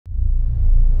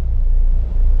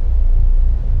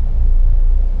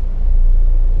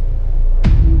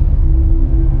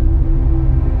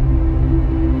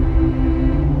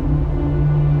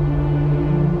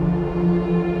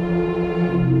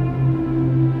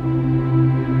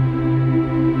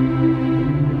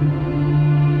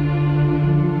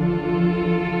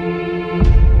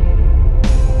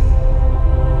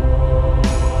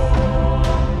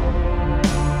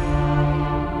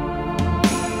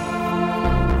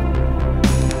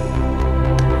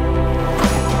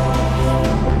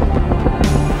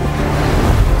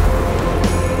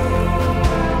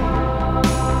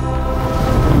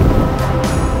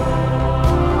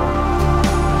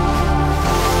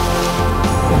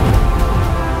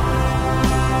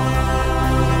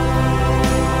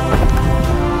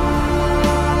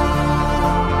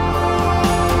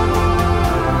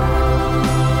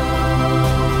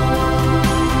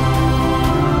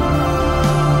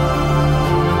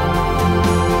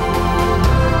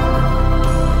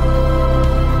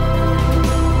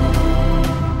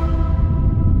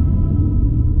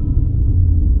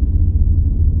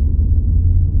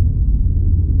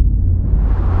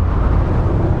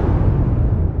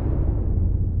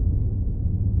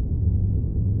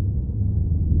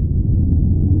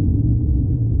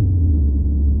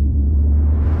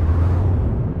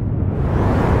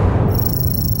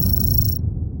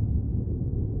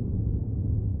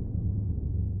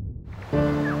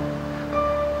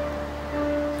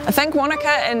I think Wānaka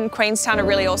and Queenstown are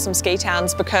really awesome ski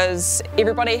towns because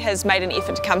everybody has made an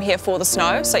effort to come here for the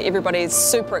snow, so everybody's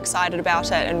super excited about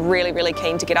it and really, really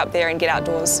keen to get up there and get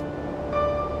outdoors.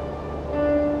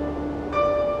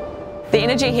 The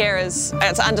energy here it's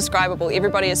undescribable.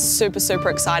 Everybody is super, super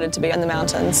excited to be in the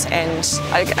mountains, and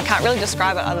I can't really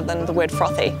describe it other than the word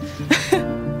frothy.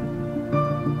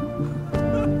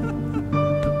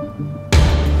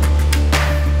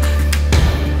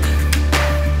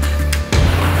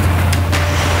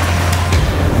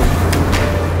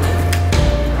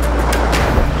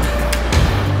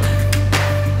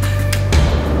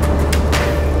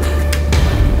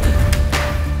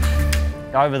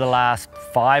 Over the last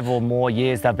 5 or more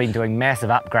years, they've been doing massive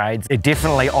upgrades. They're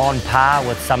definitely on par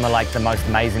with some of the most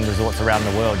amazing resorts around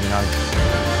the world, you know.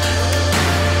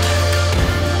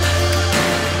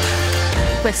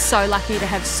 We're so lucky to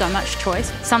have so much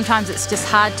choice. Sometimes it's just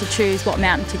hard to choose what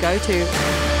mountain to go to.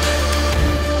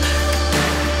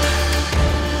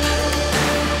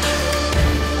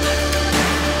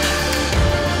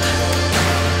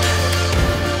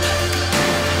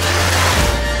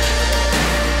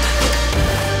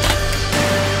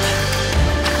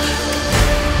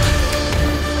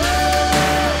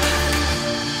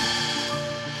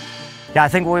 Yeah, I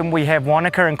think when we have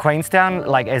Wānaka and Queenstown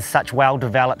as such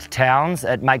well-developed towns,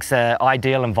 it makes an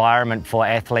ideal environment for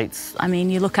athletes. I mean,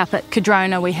 you look up at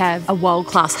Cardrona, we have a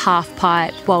world-class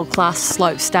half-pipe, world-class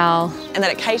slope style. And that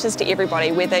it caters to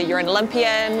everybody, whether you're an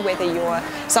Olympian, whether you're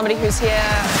somebody who's here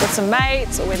with some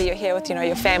mates, or whether you're here with,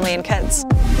 your family and kids.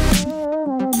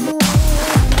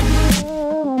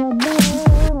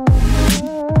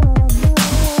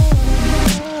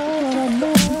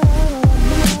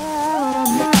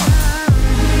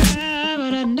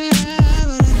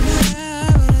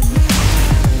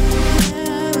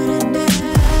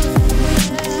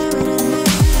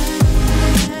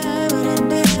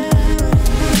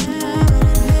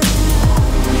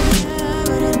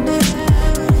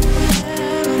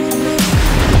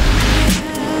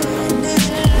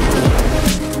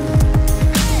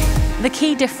 The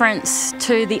key difference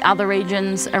to the other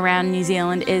regions around New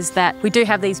Zealand is that we do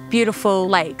have these beautiful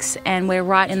lakes, and we're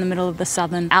right in the middle of the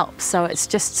Southern Alps, so it's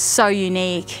just so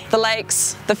unique. The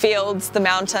lakes, the fields, the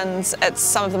mountains, it's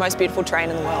some of the most beautiful terrain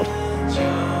in the world.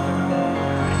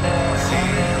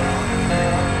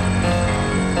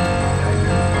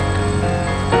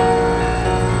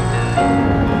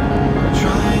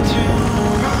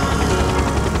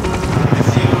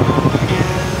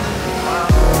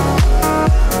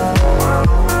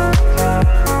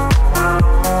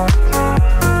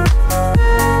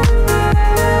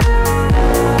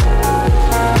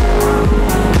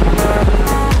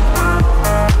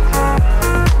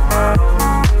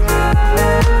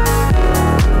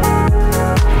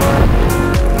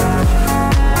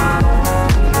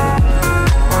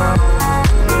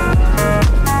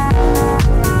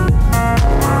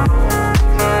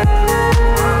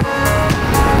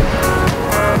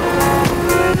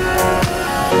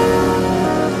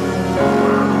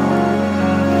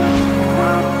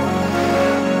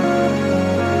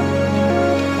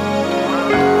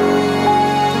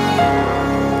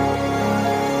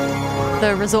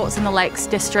 The resorts in the Lakes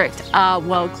District are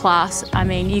world class. I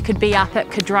mean, you could be up at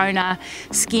Cardrona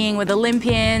skiing with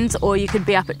Olympians, or you could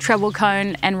be up at Treble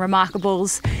Cone and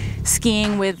Remarkables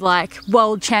skiing with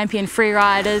world champion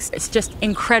freeriders. It's just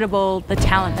incredible the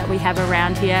talent that we have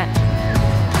around here.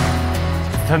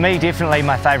 For me, definitely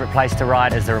my favourite place to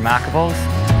ride is the Remarkables.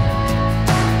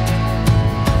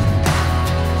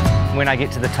 When I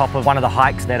get to the top of one of the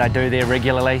hikes that I do there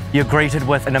regularly, you're greeted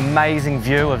with an amazing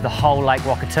view of the whole Lake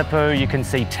Ruapehu. You can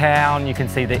see town, you can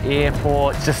see the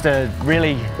airport. It's just a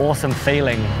really awesome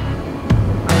feeling.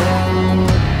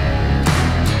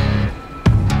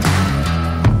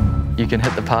 You can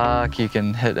hit the park, you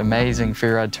can hit amazing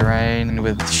freeride terrain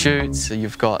with chutes,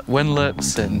 you've got wind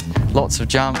lips and lots of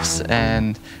jumps,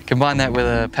 and combine that with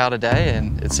a powder day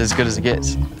and it's as good as it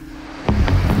gets.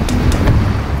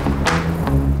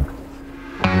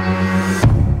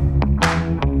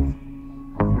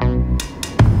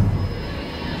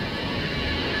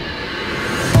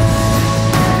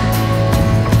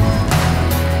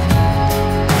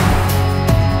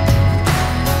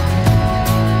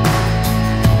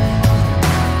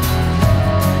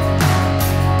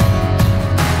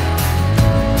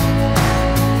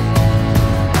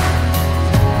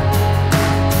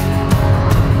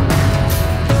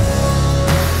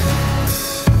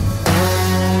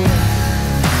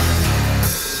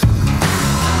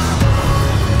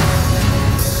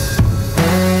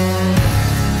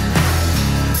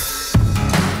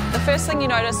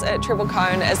 about Treble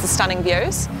Cone is the stunning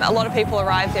views. A lot of people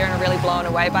arrive there and are really blown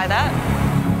away by that.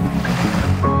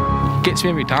 Gets me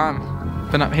every time.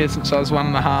 Been up here since I was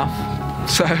 1.5,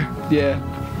 so yeah,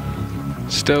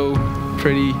 still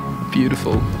pretty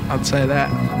beautiful, I'd say that.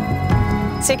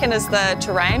 Second is the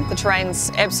terrain. The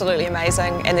terrain's absolutely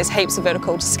amazing and there's heaps of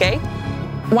vertical to ski.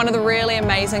 One of the really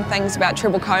amazing things about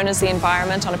Treble Cone is the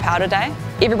environment on a powder day.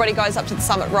 Everybody goes up to the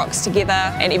summit rocks together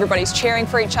and everybody's cheering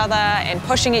for each other and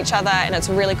pushing each other, and it's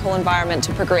a really cool environment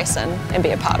to progress in and be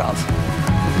a part of.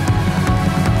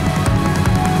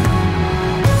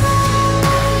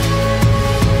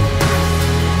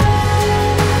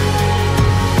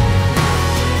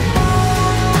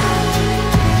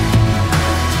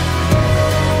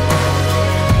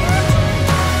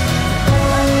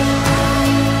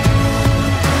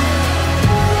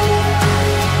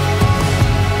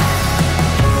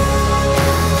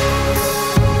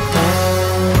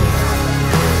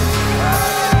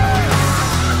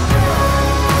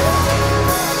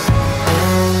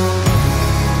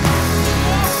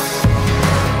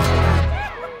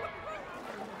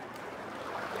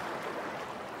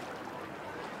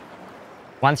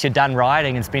 Once you're done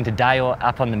riding and spent a day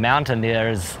up on the mountain,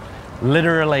 there's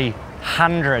literally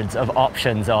hundreds of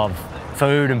options of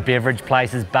food and beverage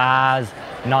places, bars,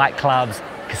 nightclubs,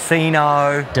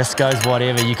 casino, discos,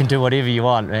 whatever. You can do whatever you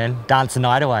want, man. Dance the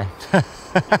night away.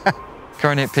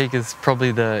 Coronet Peak is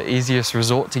probably the easiest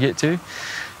resort to get to.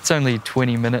 It's only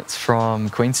 20 minutes from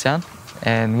Queenstown,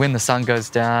 and when the sun goes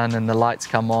down and the lights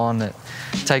come on, it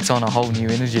takes on a whole new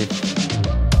energy.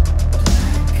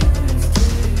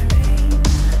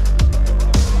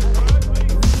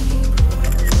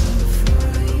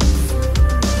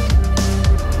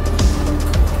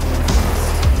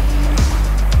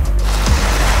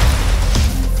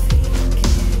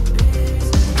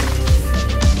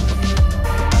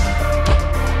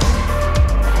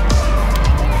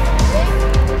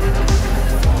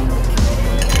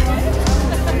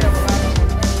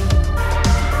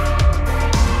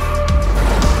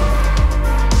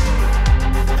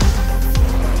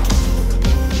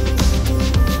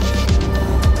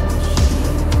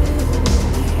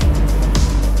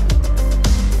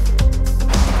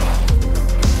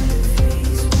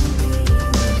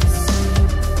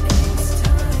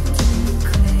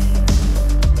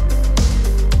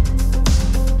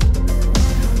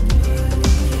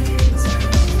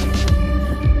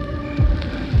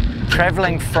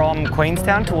 Travelling from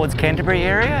Queenstown towards Canterbury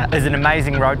area is an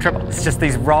amazing road trip. It's just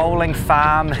these rolling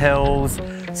farm hills,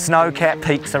 snow-capped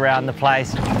peaks around the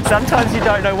place. Sometimes you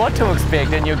don't know what to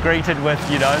expect and you're greeted with,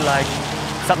 you know, like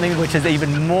something which is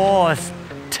even more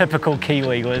typical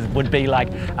Kiwi would be like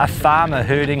a farmer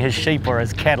herding his sheep or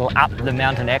his cattle up the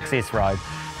mountain access road.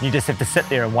 You just have to sit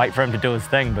there and wait for him to do his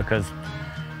thing because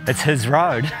it's his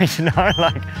road, you know,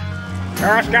 like,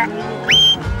 let's go.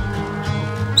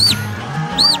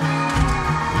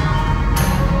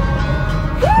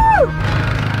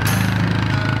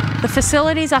 The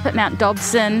facilities up at Mount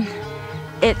Dobson,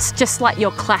 it's just like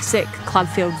your classic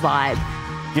clubfield vibe.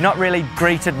 You're not really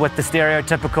greeted with the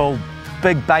stereotypical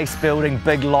big base building,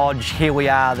 big lodge, here we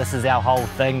are, this is our whole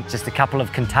thing. Just a couple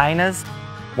of containers.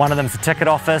 One of them's the ticket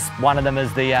office, one of them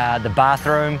is the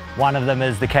bathroom, one of them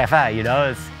is the cafe, you know,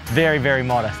 it's very, very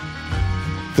modest.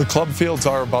 The club fields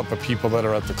are about the people that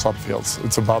are at the club fields.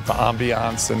 It's about the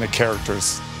ambiance and the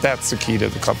characters. That's the key to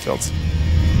the club fields.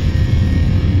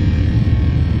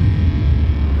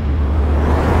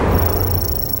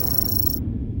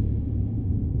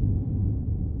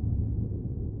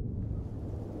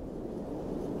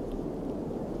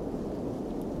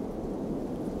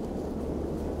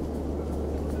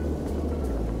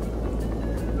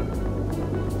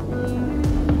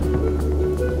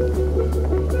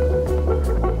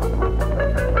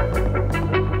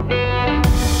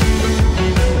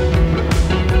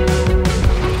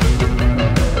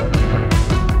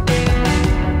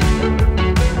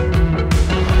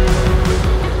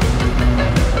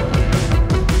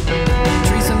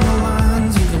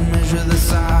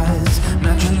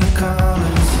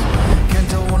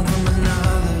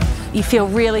 You feel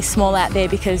really small out there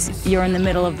because you're in the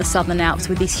middle of the Southern Alps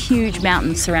with these huge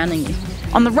mountains surrounding you.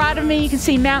 On the right of me you can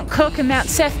see Mount Cook and Mount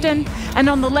Sefton, and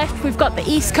on the left we've got the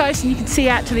East Coast and you can see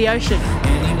out to the ocean.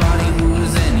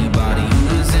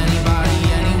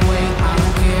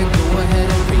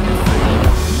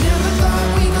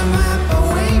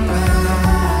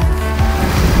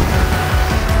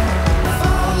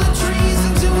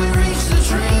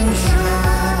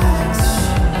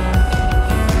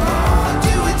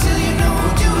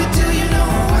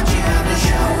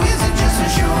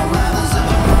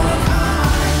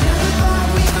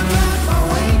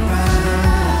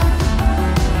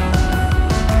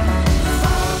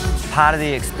 part of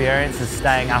the experience is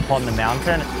staying up on the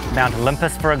mountain. Mount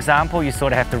Olympus, for example, you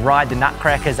sort of have to ride the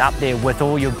nutcrackers up there with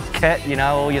all your kit, you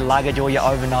know, all your luggage, all your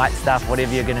overnight stuff,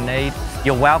 whatever you're going to need.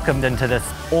 You're welcomed into this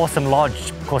awesome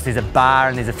lodge. Of course, there's a bar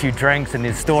and there's a few drinks and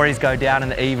there's stories go down in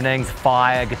the evenings,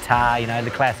 fire, guitar, you know, the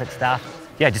classic stuff.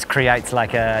 Yeah, it just creates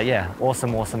like a, yeah,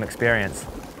 awesome experience.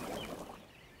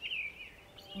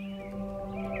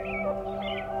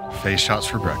 Face shots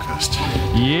for breakfast.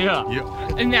 Yeah.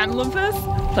 Yep. In Mount Olympus,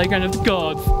 playground of the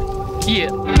gods. Yeah.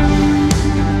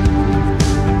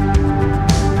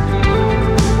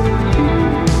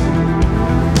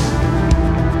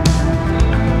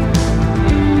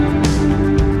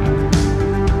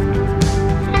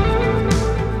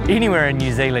 Anywhere in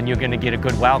New Zealand you're going to get a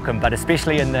good welcome, but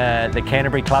especially in the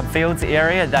Canterbury club fields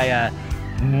area, they are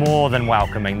more than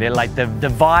welcoming. They're like the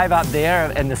vibe up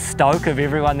there and the stoke of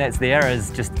everyone that's there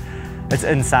is just, it's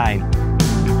insane.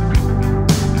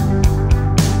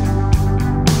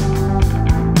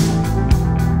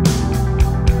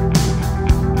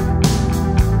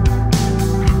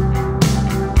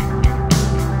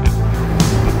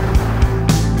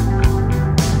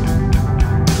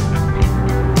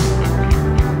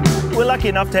 We're lucky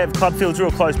enough to have club fields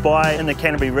real close by in the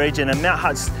Canterbury region, and Mt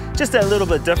Hutt's just a little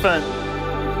bit different.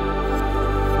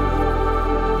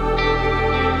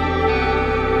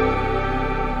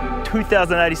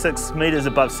 (2,086 metres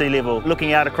above sea level,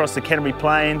 looking out across the Canterbury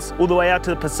Plains, all the way out to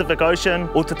the Pacific Ocean,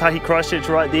 Otatahi Christchurch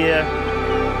right there.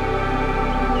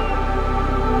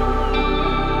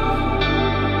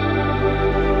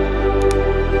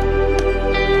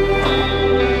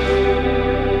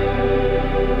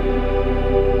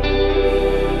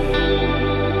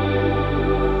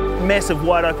 Massive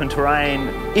wide open terrain,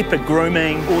 epic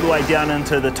grooming, all the way down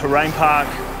into the terrain park.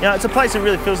 You know, it's a place that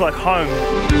really feels like home.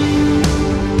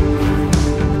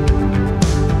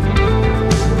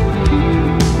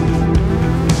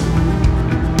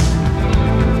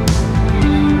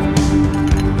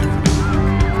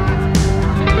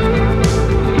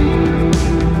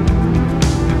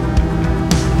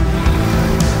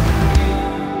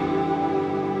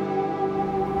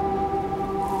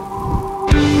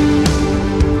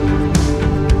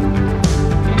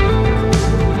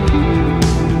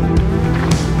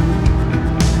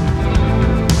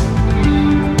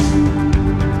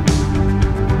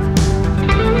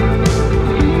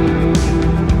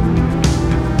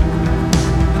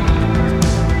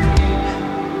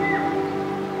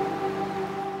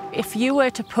 If you were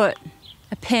to put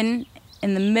a pin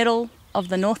in the middle of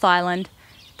the North Island,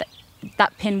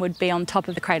 that pin would be on top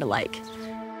of the Crater Lake.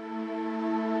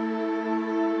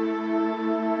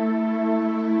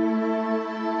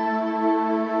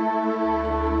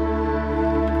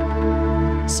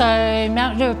 So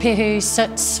Mount Ruapehu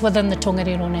sits within the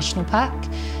Tongariro National Park,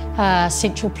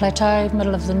 Central Plateau,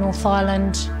 middle of the North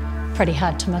Island, pretty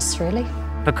hard to miss really.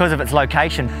 Because of its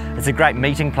location, it's a great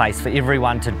meeting place for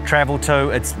everyone to travel to.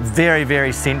 It's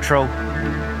very central.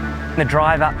 The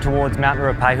drive up towards Mount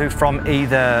Ruapehu from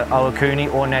either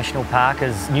Ohakune or National Park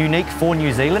is unique for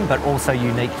New Zealand, but also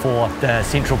unique for the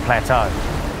Central Plateau.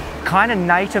 Kind of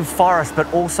native forest,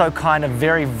 but also kind of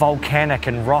very volcanic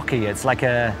and rocky. It's like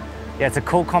it's a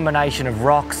cool combination of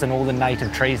rocks and all the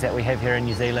native trees that we have here in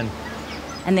New Zealand.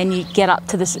 And then you get up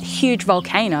to this huge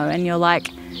volcano and you're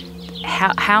like,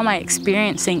 how am I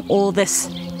experiencing all this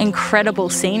incredible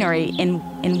scenery in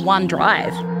one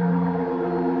drive?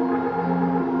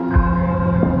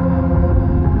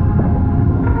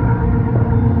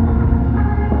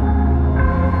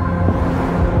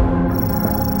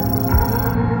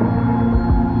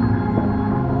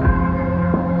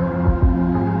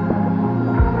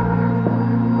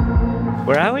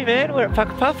 Where are we, man? We're at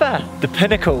Whakapapa. The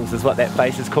Pinnacles is what that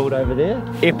base is called over there.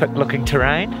 Epic looking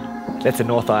terrain. That's a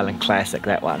North Island classic,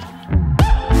 that one.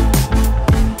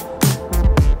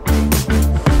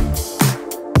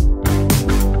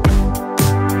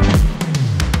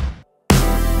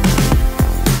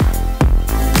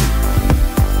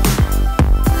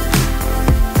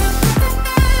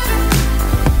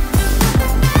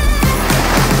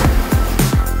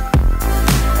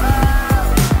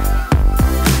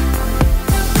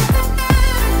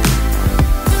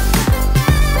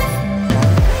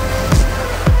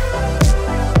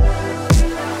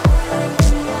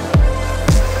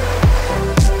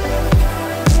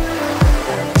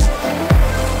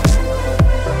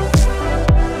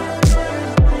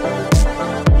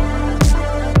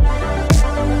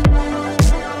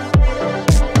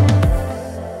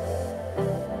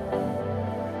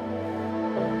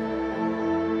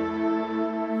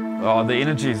 Oh, the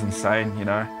energy is insane, you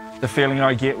know. The feeling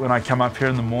I get when I come up here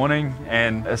in the morning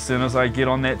and as soon as I get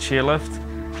on that chairlift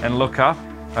and look up,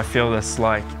 I feel this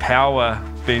like power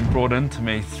being brought into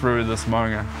me through this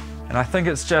maunga. And I think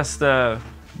it's just,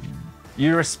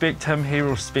 you respect him, he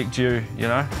will respect you, you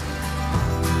know?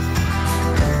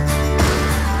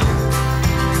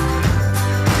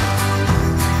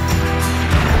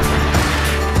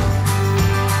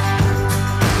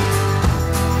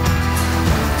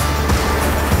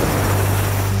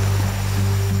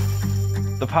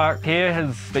 The park here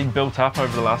has been built up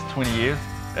over the last 20 years.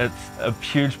 It's a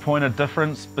huge point of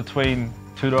difference between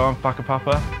Turoa and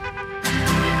Whakapapa.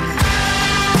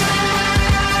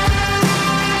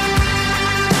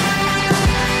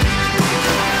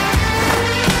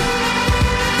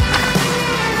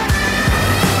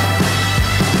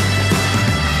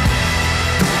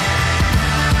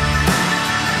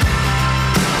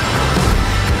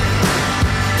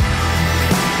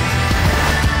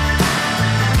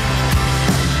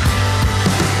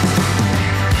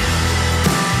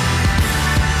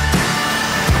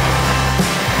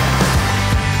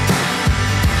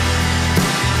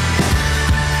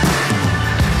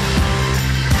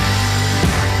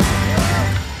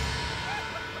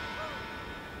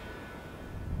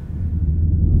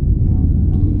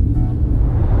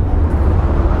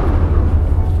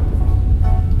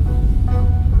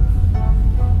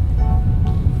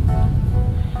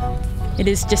 It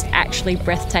is just actually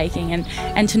breathtaking,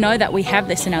 and to know that we have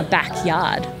this in our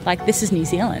backyard, like this is New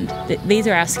Zealand, these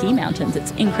are our ski mountains,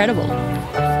 it's incredible.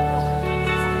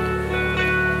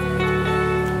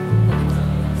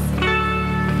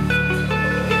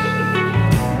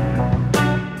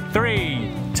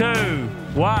 Three, two,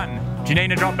 one.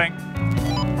 Janina dropping.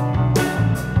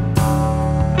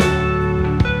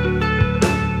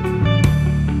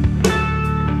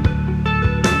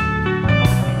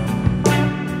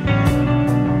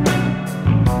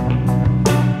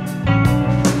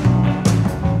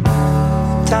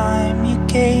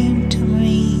 Came to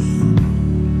me,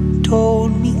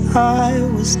 told me I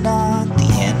was not the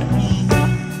enemy.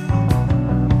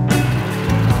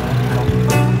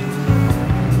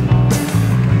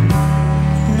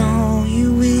 No,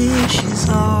 your wishes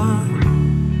are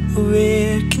a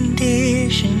rare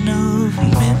condition of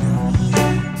your memory.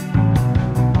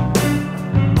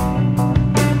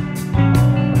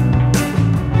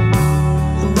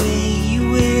 The way you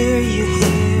wear your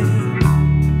hair,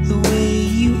 the way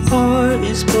you are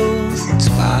is both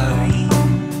inspiring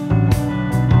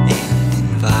and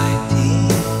inviting.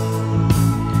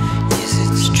 Yes,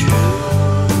 it's true.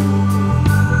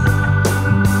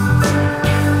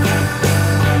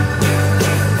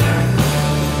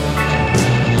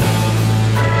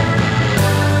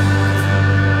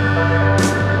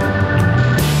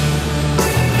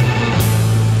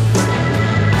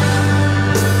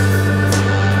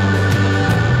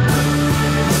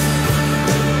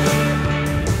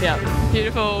 Yeah,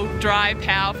 beautiful, dry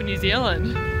power for New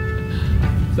Zealand.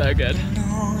 So good.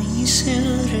 No, you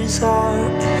suitors are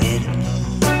ahead of me.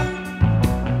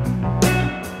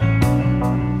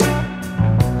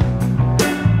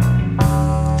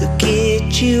 They'll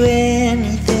get you in.